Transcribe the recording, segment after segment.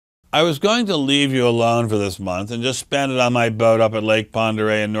I was going to leave you alone for this month and just spend it on my boat up at Lake Pend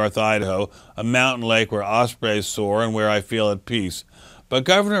Oreille in North Idaho, a mountain lake where ospreys soar and where I feel at peace. But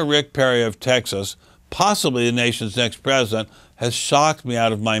Governor Rick Perry of Texas, possibly the nation's next president, has shocked me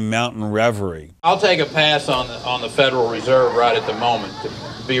out of my mountain reverie. I'll take a pass on the Federal Reserve right at the moment, to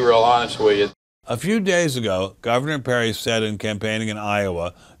be real honest with you. A few days ago, Governor Perry said in campaigning in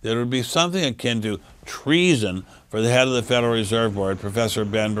Iowa that it would be something akin to treason for the head of the Federal Reserve Board, Professor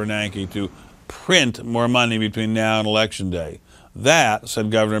Ben Bernanke, to print more money between now and Election Day. That,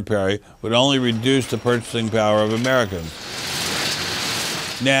 said Governor Perry, would only reduce the purchasing power of Americans.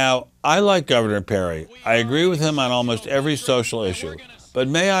 Now, I like Governor Perry. I agree with him on almost every social issue. But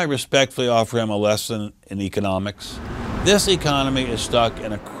may I respectfully offer him a lesson in economics? This economy is stuck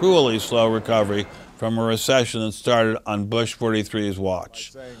in a cruelly slow recovery from a recession that started on Bush 43's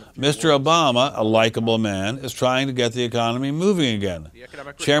watch. Mr. Obama, a likable man, is trying to get the economy moving again.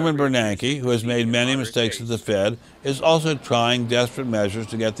 Chairman Bernanke, who has made many mistakes at the Fed, is also trying desperate measures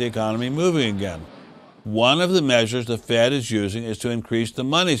to get the economy moving again. One of the measures the Fed is using is to increase the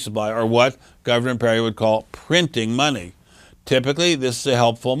money supply, or what Governor Perry would call printing money. Typically, this is a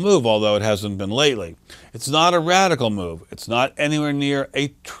helpful move, although it hasn't been lately. It's not a radical move. It's not anywhere near a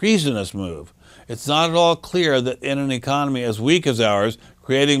treasonous move. It's not at all clear that in an economy as weak as ours,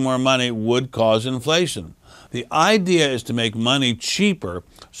 creating more money would cause inflation. The idea is to make money cheaper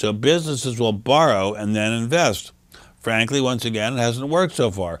so businesses will borrow and then invest. Frankly, once again, it hasn't worked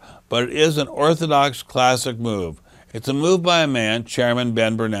so far, but it is an orthodox classic move. It's a move by a man, Chairman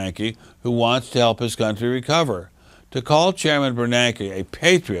Ben Bernanke, who wants to help his country recover. To call Chairman Bernanke a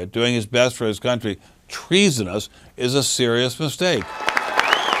patriot doing his best for his country treasonous is a serious mistake.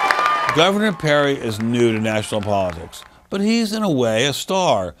 Governor Perry is new to national politics, but he's in a way a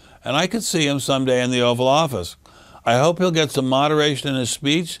star, and I could see him someday in the Oval Office. I hope he'll get some moderation in his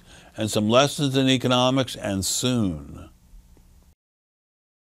speech and some lessons in economics, and soon.